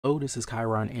Hello, this is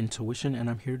Chiron Intuition, and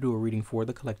I'm here to do a reading for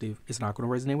the collective. It's not going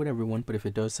to resonate with everyone, but if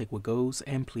it does, take what goes,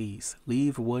 and please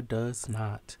leave what does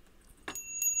not.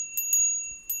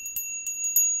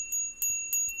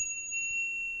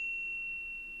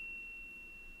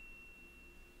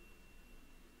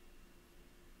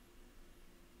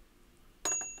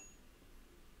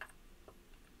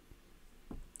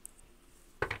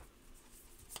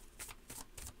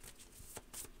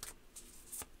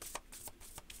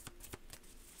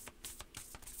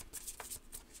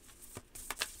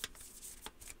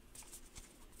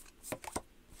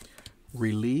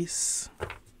 Release,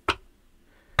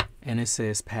 and it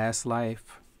says past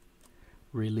life.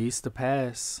 Release the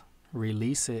past.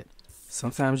 Release it.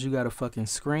 Sometimes you gotta fucking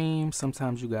scream.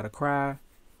 Sometimes you gotta cry.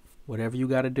 Whatever you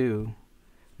gotta do.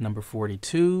 Number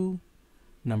 42,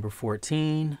 number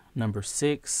 14, number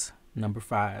 6, number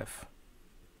 5.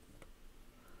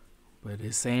 But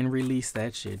it's saying release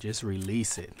that shit. Just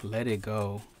release it. Let it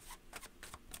go.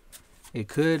 It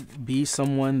could be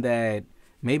someone that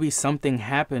maybe something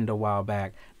happened a while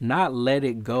back. Not let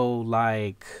it go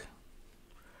like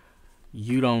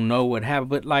you don't know what happened,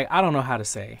 but like, I don't know how to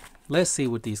say. Let's see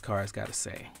what these cards got to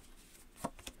say.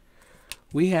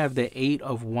 We have the 8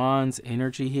 of Wands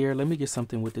energy here. Let me get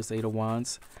something with this 8 of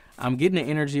Wands. I'm getting the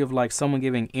energy of like someone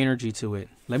giving energy to it.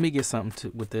 Let me get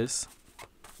something with this.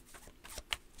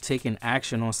 Taking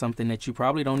action on something that you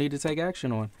probably don't need to take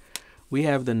action on. We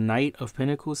have the Knight of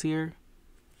Pentacles here.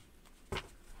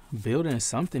 Building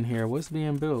something here. What's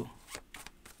being built?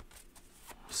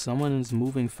 Someone is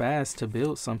moving fast to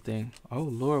build something. Oh,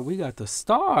 Lord, we got the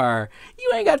Star.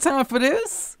 You ain't got time for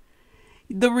this.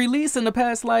 The release in the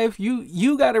past life,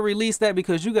 you got to release that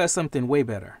because you got something way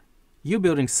better. You're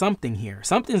building something here.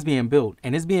 Something's being built,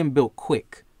 and it's being built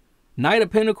quick. Knight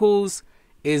of Pentacles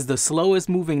is the slowest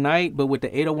moving knight, but with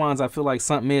the 8 of Wands, I feel like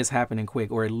something is happening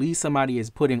quick, or at least somebody is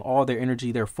putting all their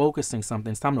energy. They're focusing something.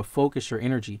 It's time to focus your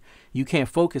energy. You can't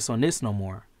focus on this no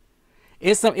more.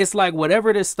 It's like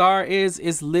whatever this star is,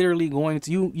 it's literally going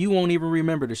to, you won't even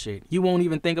remember the shit. You won't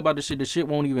even think about the shit. The shit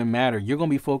won't even matter. You're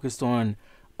going to be focused on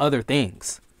other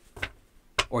things.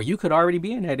 Or you could already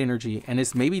be in that energy, and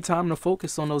it's maybe time to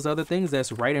focus on those other things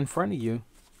that's right in front of you.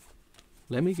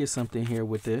 Let me get something here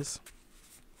with this.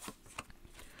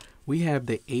 We have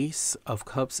the Ace of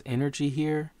Cups energy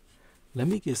here. Let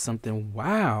me get something.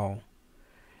 Wow.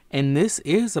 And this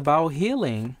is about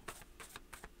healing.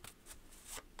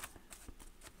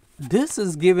 This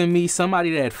is giving me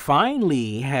somebody that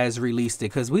finally has released it,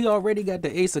 because we already got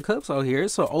the Ace of Cups out here.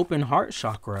 It's an open heart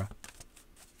chakra.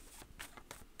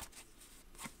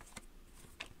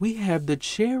 We have the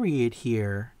Chariot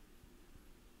here.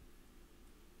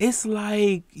 It's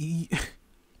like...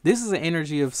 This is an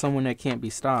energy of someone that can't be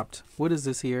stopped. What is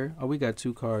this here? Oh, we got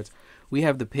 2 cards. We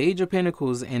have the Page of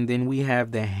Pentacles, and then we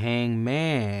have the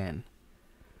Hangman.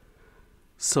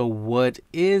 So what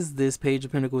is this Page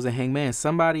of Pentacles and Hangman?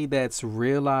 Somebody that's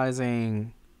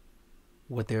realizing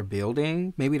what they're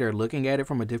building. Maybe they're looking at it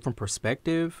from a different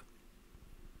perspective.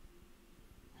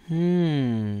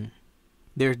 They're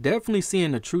definitely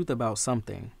seeing the truth about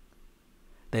something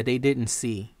that they didn't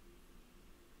see.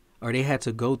 Or they had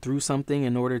to go through something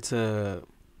in order to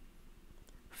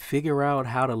figure out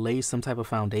how to lay some type of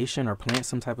foundation or plant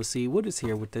some type of seed. What is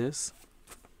here with this?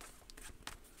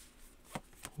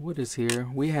 What is here?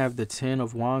 We have the 10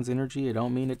 of Wands energy. It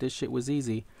don't mean that this shit was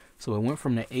easy. So it went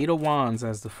from the 8 of Wands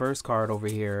as the first card over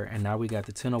here, and now we got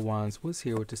the 10 of Wands. What's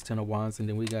here with this 10 of Wands? And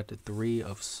then we got the 3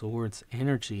 of Swords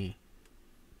energy.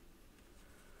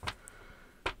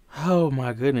 Oh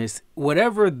my goodness.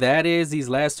 Whatever that is, these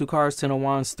last 2 cards, 10 of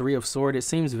Wands, 3 of Swords, it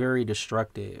seems very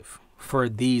destructive for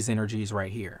these energies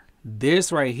right here.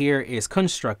 This right here is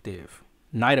constructive.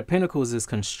 Knight of Pentacles is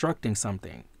constructing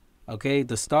something. Okay,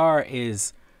 the Star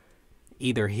is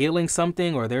either healing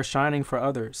something or they're shining for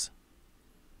others.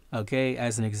 Okay,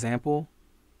 as an example,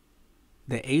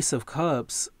 the Ace of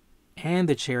Cups and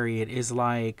the Chariot is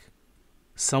like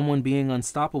someone being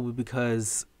unstoppable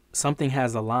because something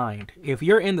has aligned. If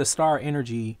you're in the Star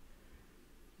energy,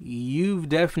 you've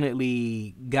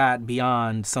definitely got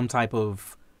beyond some type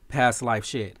of past life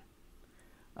shit.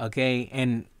 Okay,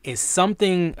 and it's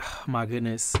something, oh my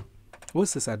goodness,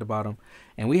 what's this at the bottom?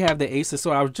 And we have the Ace of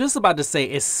Swords. I was just about to say,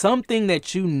 it's something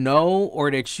that you know or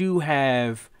that you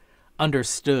have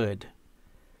understood,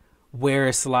 where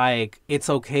it's like, it's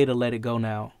okay to let it go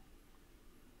now.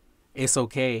 It's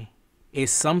okay.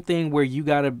 It's something where you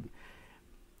gotta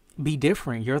be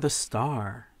different. You're the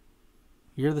Star.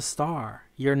 You're the Star.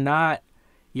 You're not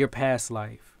your past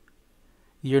life.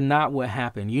 You're not what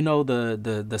happened. You know,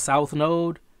 the South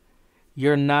Node,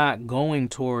 you're not going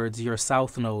towards your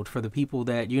South Node. For the people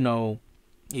that, you know,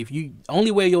 If you,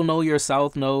 only way you'll know your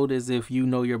south node is if you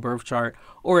know your birth chart,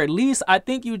 or at least I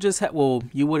think you just have, well,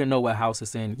 you wouldn't know what house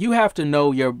it's in. You have to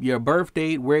know your birth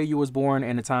date, where you was born,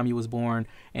 and the time you was born,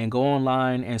 and go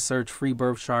online and search free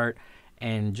birth chart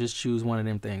and just choose one of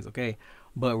them things, okay?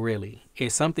 But really,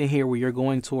 it's something here where you're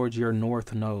going towards your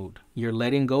north node. You're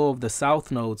letting go of the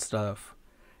south node stuff.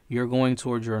 You're going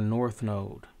towards your north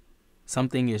node.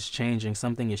 Something is changing,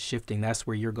 something is shifting. That's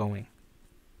where you're going.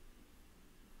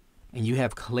 And you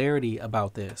have clarity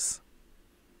about this,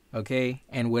 okay?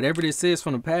 And whatever this is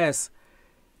from the past,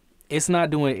 it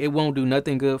won't do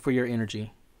nothing good for your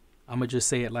energy. I'm going to just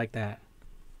say it like that.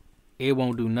 It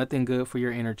won't do nothing good for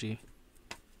your energy.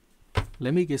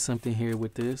 Let me get something here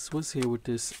with this. What's here with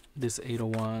this Eight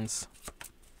of Wands?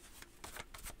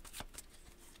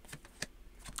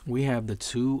 We have the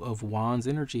Two of Wands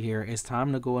energy here. It's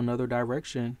time to go another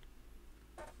direction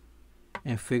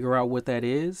and figure out what that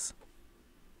is.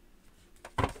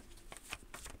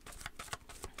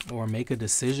 Or make a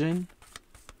decision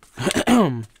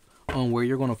on where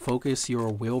you're going to focus your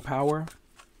willpower.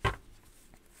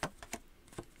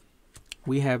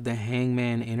 We have the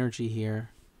Hangman energy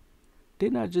here.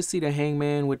 Didn't I just see the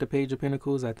Hangman with the Page of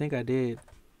Pentacles? I think I did.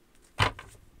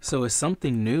 So it's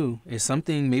something new. It's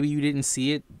something, maybe you didn't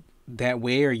see it that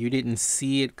way, or you didn't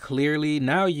see it clearly.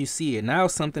 Now you see it. Now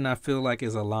something I feel like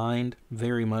is aligned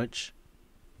very much.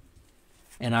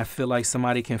 And I feel like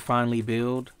somebody can finally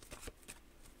build.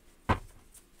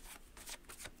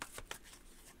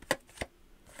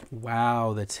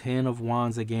 Wow, the Ten of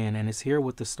Wands again. And it's here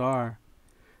with the Star.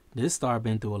 This Star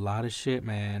been through a lot of shit,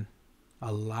 man.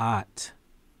 A lot.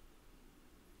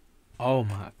 Oh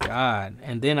my God.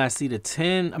 And then I see the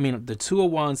Two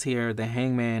of Wands here, the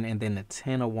Hangman, and then the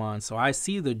Ten of Wands. So I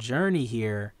see the journey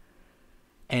here.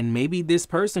 And maybe this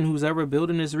person who's ever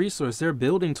building this resource, they're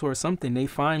building towards something. They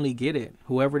finally get it.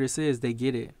 Whoever this is, they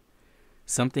get it.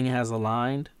 Something has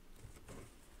aligned.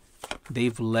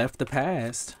 They've left the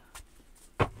past.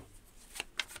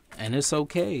 And it's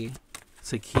okay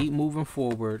to keep moving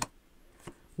forward.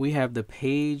 We have the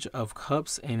Page of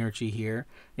Cups energy here.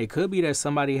 It could be that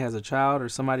somebody has a child or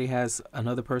somebody has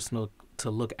another person to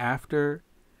look after.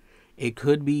 It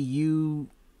could be you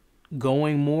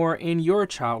going more in your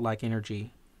childlike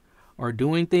energy or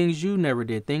doing things you never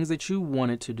did, things that you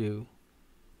wanted to do.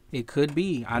 It could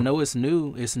be. I know it's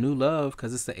new. It's new love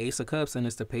because it's the Ace of Cups and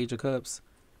it's the Page of Cups.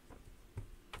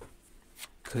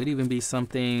 Could even be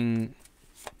something...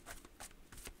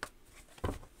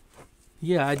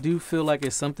 Yeah, I do feel like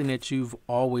it's something that you've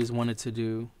always wanted to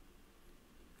do.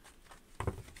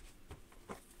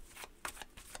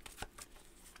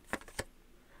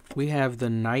 We have the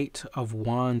Knight of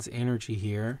Wands energy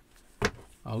here.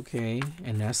 Okay,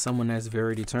 and that's someone that's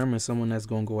very determined, someone that's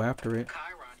going to go after it.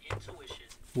 Chiron Intuition.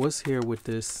 What's here with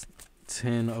this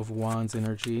Ten of Wands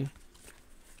energy?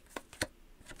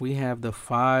 We have the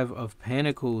Five of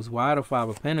Pentacles. Why the Five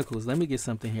of Pentacles? Let me get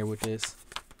something here with this.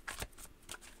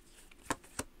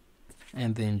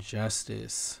 And then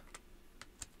Justice.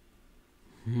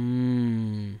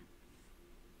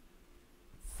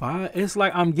 It's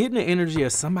like I'm getting the energy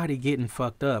of somebody getting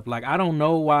fucked up. Like, I don't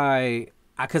know why.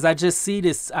 Because I just see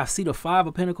this. I see the Five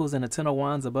of Pentacles and the Ten of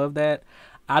Wands above that.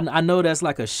 I know that's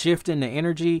like a shift in the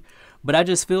energy. But I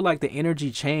just feel like the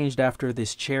energy changed after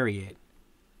this Chariot.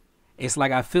 It's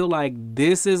like I feel like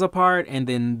this is a part. And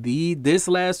then this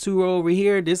last two over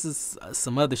here, this is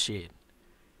some other shit.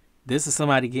 This is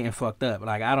somebody getting fucked up.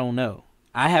 Like, I don't know.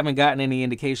 I haven't gotten any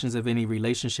indications of any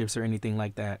relationships or anything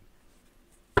like that.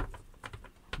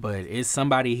 But it's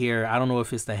somebody here. I don't know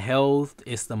if it's the health,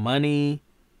 it's the money.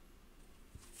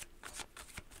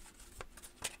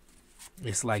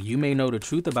 It's like you may know the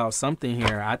truth about something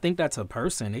here. I think that's a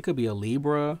person. It could be a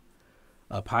Libra,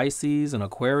 a Pisces, an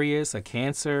Aquarius, a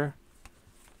Cancer.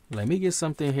 Let me get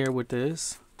something here with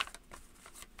this.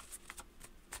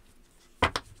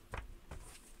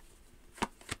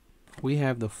 We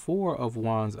have the Four of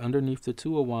Wands underneath the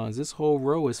Two of Wands. This whole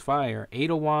row is fire.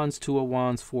 Eight of Wands, Two of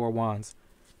Wands, Four of Wands.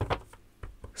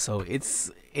 So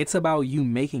it's about you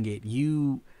making it.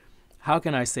 How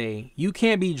can I say? You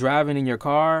can't be driving in your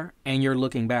car and you're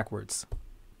looking backwards.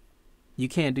 You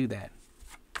can't do that.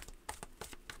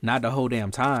 Not the whole damn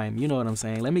time. You know what I'm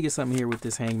saying? Let me get something here with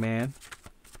this Hangman.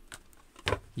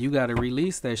 You got to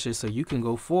release that shit so you can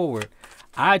go forward.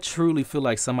 I truly feel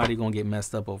like somebody gonna get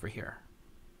messed up over here.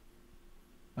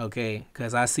 Okay,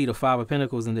 because I see the Five of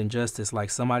Pentacles and then Justice, like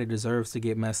somebody deserves to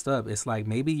get messed up. It's like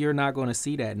maybe you're not going to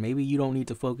see that. Maybe you don't need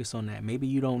to focus on that. Maybe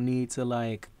you don't need to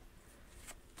like,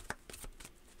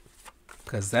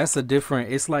 because that's a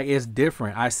different, it's like it's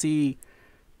different. I see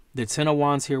the Ten of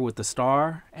Wands here with the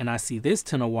Star, and I see this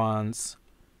Ten of Wands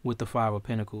with the Five of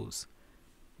Pentacles.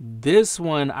 This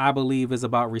one, I believe, is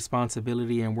about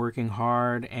responsibility and working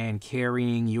hard and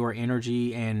carrying your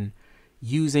energy and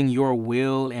using your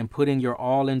will and putting your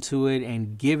all into it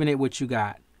and giving it what you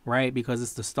got, right? Because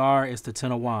it's the Star, it's the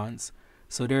Ten of Wands.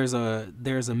 So there's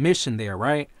a mission there,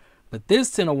 right? But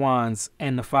this Ten of Wands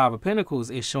and the Five of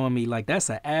Pentacles is showing me like that's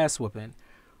an ass whooping.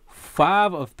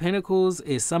 Five of Pentacles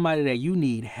is somebody that you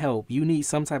need help. You need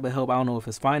some type of help. I don't know if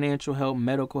it's financial help,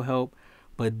 medical help.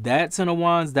 But that Ten of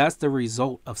Wands, that's the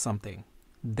result of something.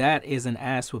 That is an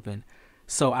ass whooping.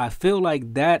 So I feel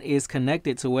like that is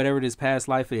connected to whatever this past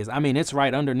life is. I mean, it's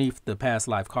right underneath the past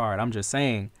life card. I'm just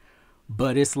saying.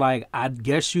 But it's like, I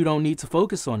guess you don't need to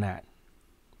focus on that.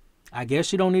 I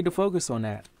guess you don't need to focus on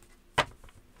that.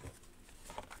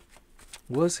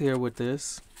 What's here with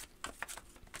this?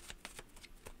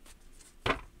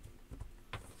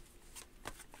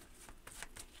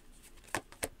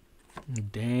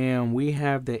 Damn, we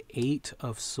have the Eight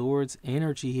of Swords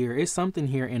energy here. It's something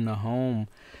here in the home.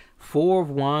 Four of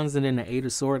Wands and then the Eight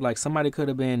of Swords. Like somebody could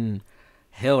have been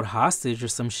held hostage or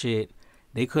some shit.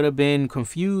 They could have been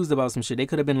confused about some shit. They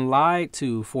could have been lied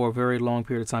to for a very long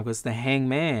period of time. Because it's the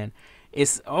Hangman.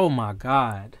 It's, oh my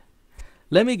God.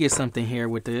 Let me get something here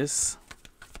with this.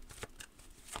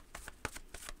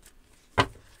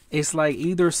 It's like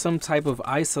either some type of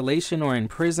isolation or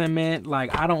imprisonment.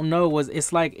 Like, I don't know.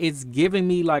 It's like it's giving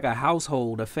me like a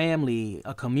household, a family,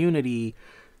 a community,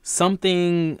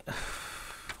 something.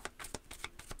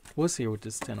 What's here with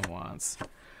this Ten of Wands?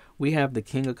 We have the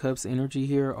King of Cups energy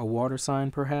here, a water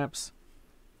sign perhaps.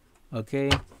 Okay.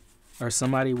 Or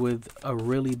somebody with a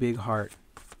really big heart.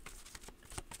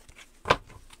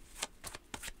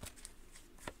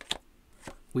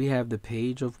 We have the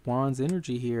Page of Wands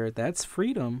energy here. That's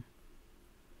freedom.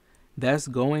 That's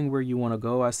going where you want to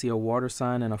go. I see a water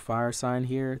sign and a fire sign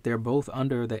here. They're both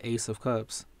under the Ace of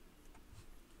Cups.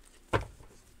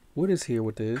 What is here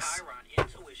with this? Chiron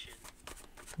Intuition.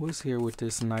 What's here with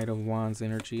this Knight of Wands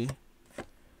energy?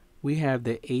 We have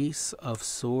the Ace of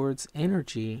Swords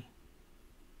energy.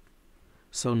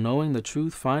 So knowing the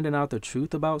truth, finding out the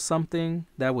truth about something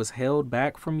that was held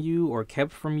back from you or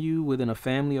kept from you within a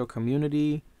family or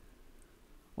community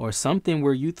or something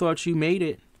where you thought you made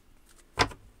it.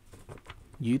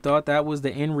 You thought that was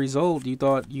the end result. You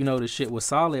thought, you know, the shit was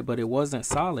solid, but it wasn't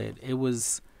solid. It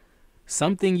was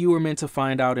something you were meant to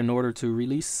find out in order to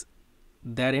release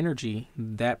that energy,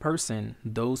 that person,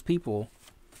 those people.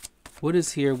 What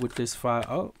is here with this fire?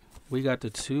 Oh, we got the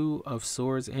Two of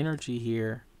Swords energy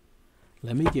here.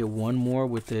 Let me get one more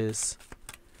with this.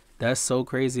 That's so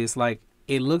crazy. It's like,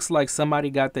 it looks like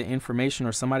somebody got the information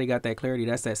or somebody got that clarity.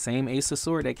 That's that same Ace of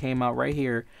Swords that came out right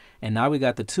here. And now we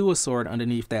got the Two of Swords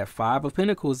underneath that Five of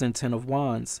Pentacles and Ten of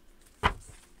Wands.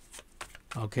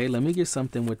 Okay, let me get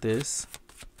something with this.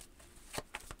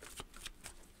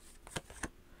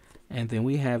 And then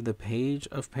we have the Page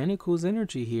of Pentacles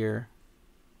energy here.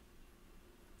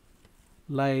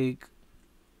 Like,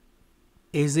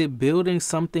 is it building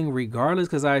something regardless?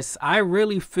 Because I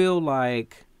really feel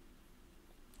like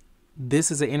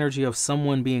this is an energy of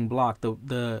someone being blocked.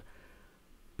 The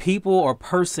people or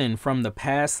person from the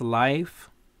past life.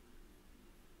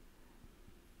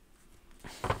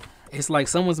 It's like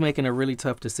someone's making a really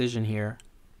tough decision here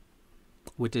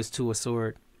with this Two of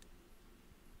Swords.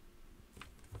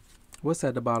 What's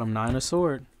at the bottom? Nine of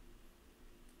Swords.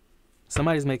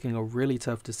 Somebody's making a really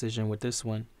tough decision with this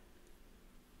one.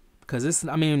 Because this,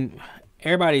 I mean,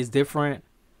 everybody's different.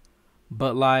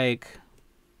 But like,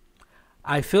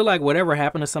 I feel like whatever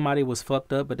happened to somebody was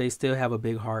fucked up, but they still have a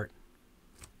big heart.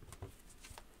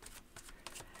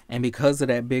 And because of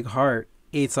that big heart,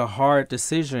 it's a hard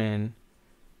decision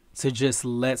to just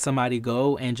let somebody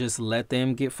go and just let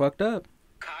them get fucked up.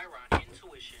 Chiron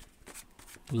Intuition.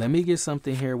 Let me get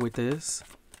something here with this.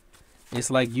 It's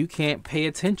like you can't pay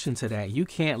attention to that. You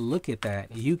can't look at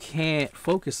that. You can't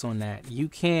focus on that. You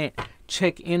can't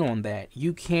check in on that.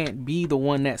 You can't be the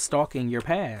one that's stalking your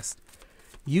past.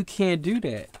 You can't do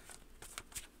that.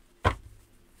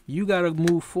 You got to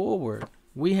move forward.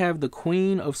 We have the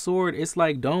Queen of Swords. It's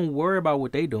like, don't worry about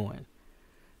what they doing.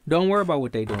 Don't worry about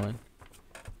what they doing.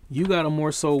 You got to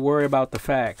more so worry about the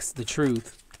facts, the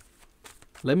truth.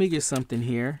 Let me get something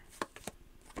here.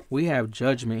 We have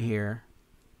Judgment here.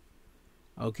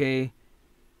 Okay.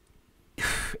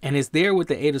 And it's there with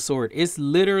the Eight of Swords. It's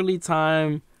literally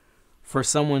time for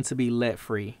someone to be let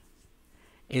free.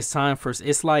 It's time for,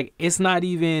 it's like, it's not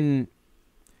even,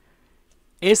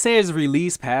 it says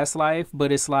release past life,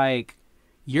 but it's like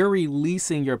you're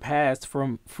releasing your past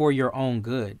for your own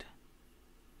good.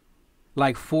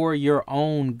 Like for your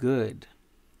own good.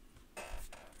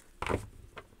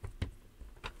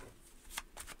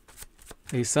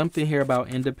 There's something here about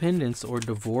independence or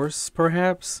divorce,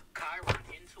 perhaps. Chiron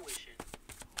Intuition.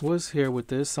 What's here with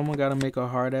this? Someone got to make a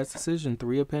hard-ass decision.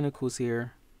 3 of Pentacles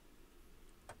here.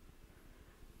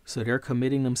 So they're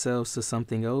committing themselves to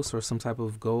something else or some type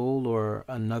of goal or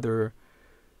another,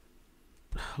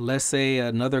 let's say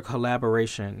another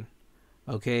collaboration.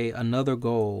 Okay, another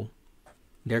goal.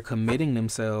 They're committing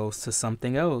themselves to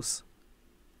something else.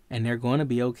 And they're going to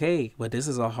be okay. But this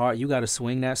is a hard, you got to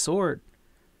swing that sword.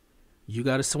 You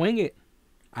got to swing it.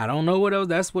 I don't know what else.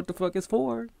 That's what the fuck it's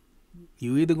for.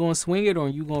 You either going to swing it or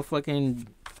you going to fucking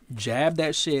jab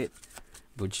that shit.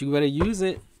 But you better use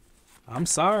it. I'm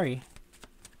sorry.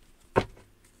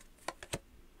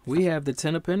 We have the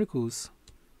 10 of Pentacles.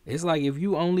 It's like if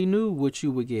you only knew what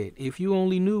you would get. If you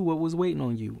only knew what was waiting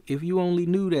on you. If you only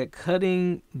knew that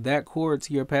cutting that cord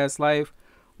to your past life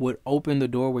would open the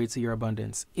doorway to your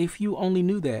abundance. If you only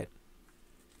knew that.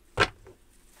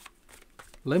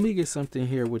 Let me get something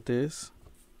here with this.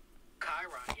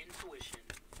 Chiron Intuition.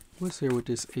 What's here with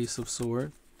this Ace of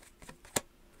Swords?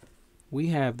 We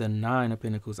have the 9 of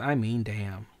Pentacles. I mean,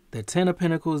 damn. The 10 of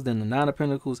Pentacles, then the 9 of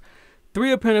Pentacles.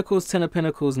 3 of Pentacles, 10 of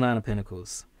Pentacles, 9 of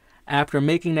Pentacles. After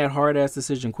making that hard-ass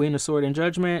decision, Queen of Swords in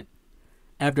Judgment,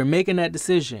 after making that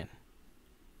decision,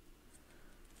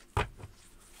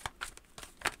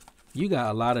 you got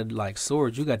a lot of, like,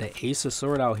 swords. You got the Ace of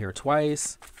Swords out here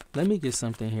twice. Let me get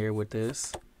something here with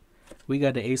this. We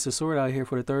got the Ace of Swords out here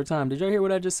for the 3rd time. Did y'all hear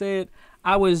what I just said?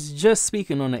 I was just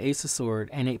speaking on the Ace of Swords,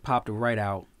 and it popped right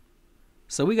out.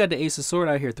 So we got the Ace of Swords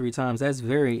out here 3 times. That's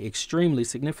very, extremely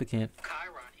significant.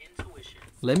 Chiron Intuition.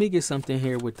 Let me get something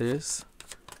here with this.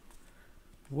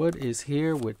 What is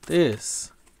here with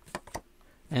this?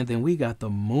 And then we got the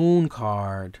Moon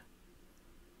card.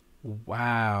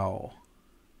 Wow.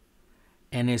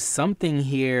 And there's something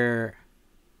here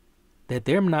that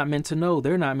they're not meant to know.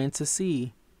 They're not meant to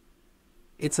see.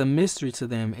 It's a mystery to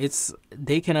them.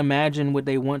 They can imagine what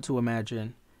they want to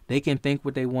imagine. They can think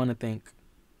what they want to think.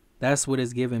 That's what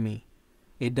it's giving me.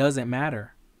 It doesn't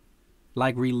matter.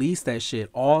 Like, release that shit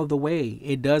all the way.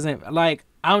 It doesn't, like,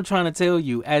 I'm trying to tell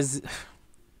you, as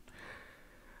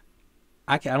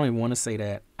I don't even want to say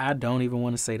that. I don't even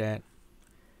want to say that.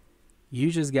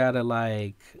 You just gotta,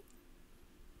 like,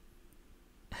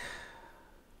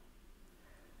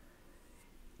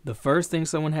 the first thing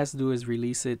someone has to do is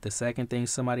release it. The second thing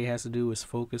somebody has to do is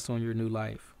focus on your new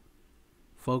life.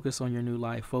 Focus on your new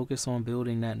life. Focus on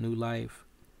building that new life.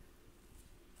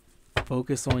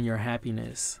 Focus on your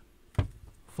happiness.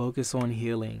 Focus on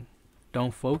healing.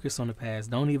 Don't focus on the past.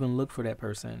 Don't even look for that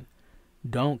person.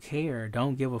 Don't care.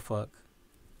 Don't give a fuck.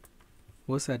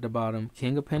 What's at the bottom?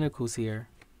 King of Pentacles here.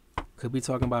 Could be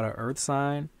talking about an earth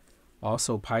sign.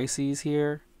 Also Pisces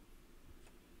here.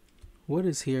 What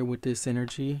is here with this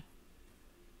energy?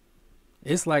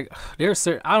 It's like there's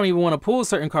certain, I don't even want to pull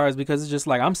certain cards because it's just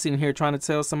like I'm sitting here trying to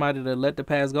tell somebody to let the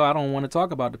past go. I don't want to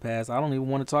talk about the past. I don't even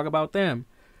want to talk about them.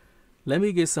 Let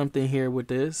me get something here with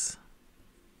this.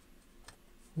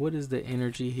 What is the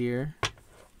energy here?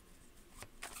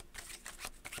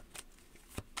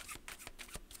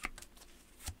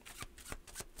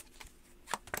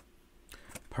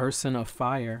 Person of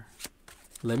fire.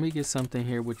 Let me get something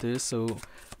here with this. So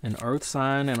an earth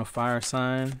sign and a fire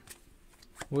sign.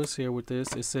 What's here with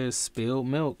this? It says spilled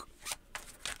milk.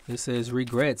 It says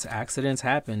regrets. Accidents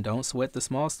happen. Don't sweat the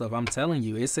small stuff. I'm telling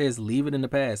you. It says leave it in the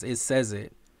past. It says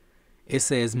it. It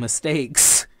says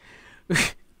mistakes.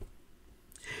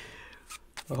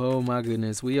 Oh my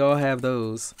goodness. We all have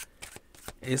those.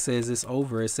 It says it's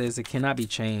over. It says it cannot be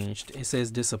changed. It says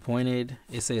disappointed.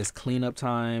 It says cleanup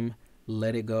time.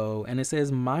 Let it go. And it says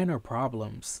minor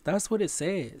problems. That's what it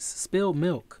says. Spilled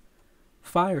milk.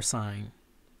 Fire sign.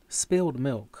 Spilled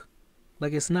milk.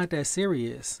 Like, it's not that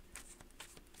serious.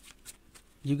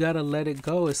 You gotta let it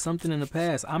go. It's something in the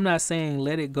past. I'm not saying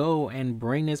let it go and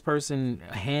bring this person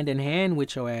hand in hand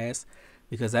with your ass,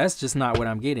 because that's just not what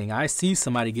I'm getting. I see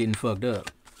somebody getting fucked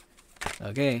up.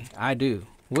 Okay, I do.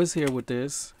 What's here with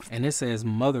this? And it says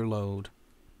mother load.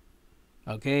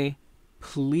 Okay,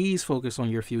 please focus on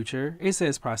your future. It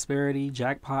says prosperity,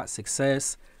 jackpot,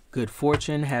 success, good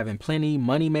fortune, having plenty,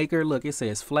 money maker. Look, it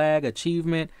says flag,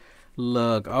 achievement.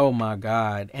 Look, oh my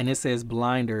God. And it says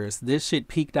blinders. This shit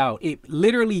peeked out. It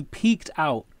literally peeked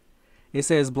out. It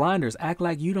says blinders. Act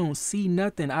like you don't see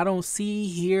nothing. I don't see,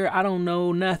 hear, I don't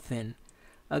know nothing.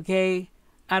 Okay?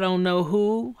 I don't know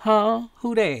who, huh?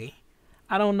 Who they?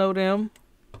 I don't know them.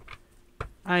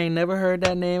 I ain't never heard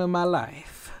that name in my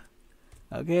life.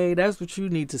 Okay? That's what you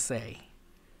need to say.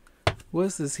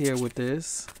 What's this here with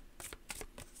this?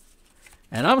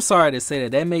 And I'm sorry to say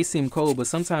that. That may seem cold, but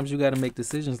sometimes you got to make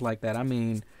decisions like that. I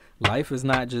mean, Life is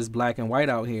not just black and white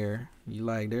out here. You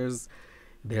like, there's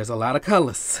a lot of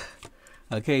colors.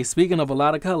 Okay, speaking of a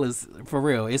lot of colors, for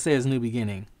real, it says new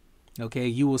beginning. Okay,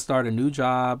 you will start a new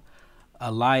job,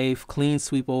 a life, clean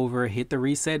sweep over, hit the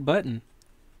reset button.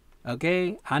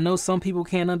 Okay, I know some people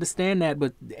can't understand that,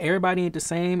 but everybody ain't the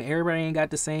same. Everybody ain't got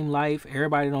the same life.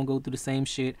 Everybody don't go through the same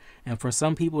shit. And for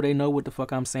some people, they know what the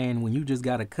fuck I'm saying when you just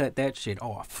gotta cut that shit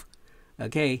off.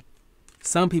 Okay,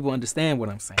 some people understand what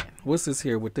I'm saying. What's this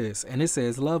here with this? And it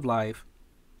says love life.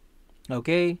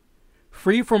 Okay,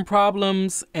 free from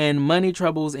problems and money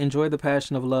troubles. Enjoy the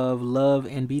passion of love. Love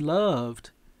and be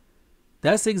loved.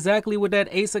 That's exactly what that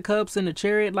Ace of Cups and the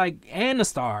Chariot, like, and the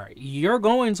Star. You're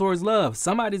going towards love.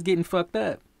 Somebody's getting fucked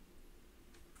up.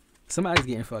 Somebody's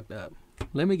getting fucked up.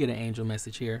 Let me get an angel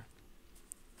message here.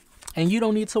 And you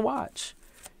don't need to watch.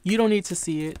 You don't need to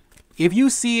see it. If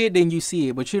you see it, then you see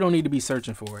it. But you don't need to be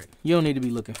searching for it. You don't need to be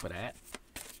looking for that.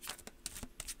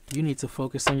 You need to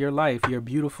focus on your life, your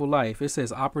beautiful life. It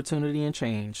says opportunity and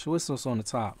change. What's this on the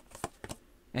top?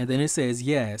 And then it says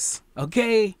yes.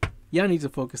 Okay. Y'all need to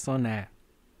focus on that.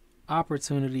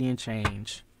 Opportunity and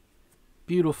change.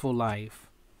 Beautiful life.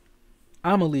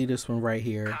 I'm going to leave this one right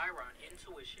here. Chiron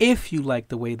Intuition. If you like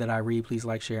the way that I read, please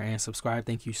like, share, and subscribe.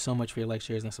 Thank you so much for your likes,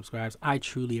 shares, and subscribes. I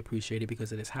truly appreciate it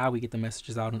because it is how we get the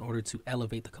messages out in order to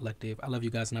elevate the collective. I love you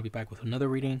guys, and I'll be back with another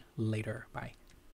reading later. Bye.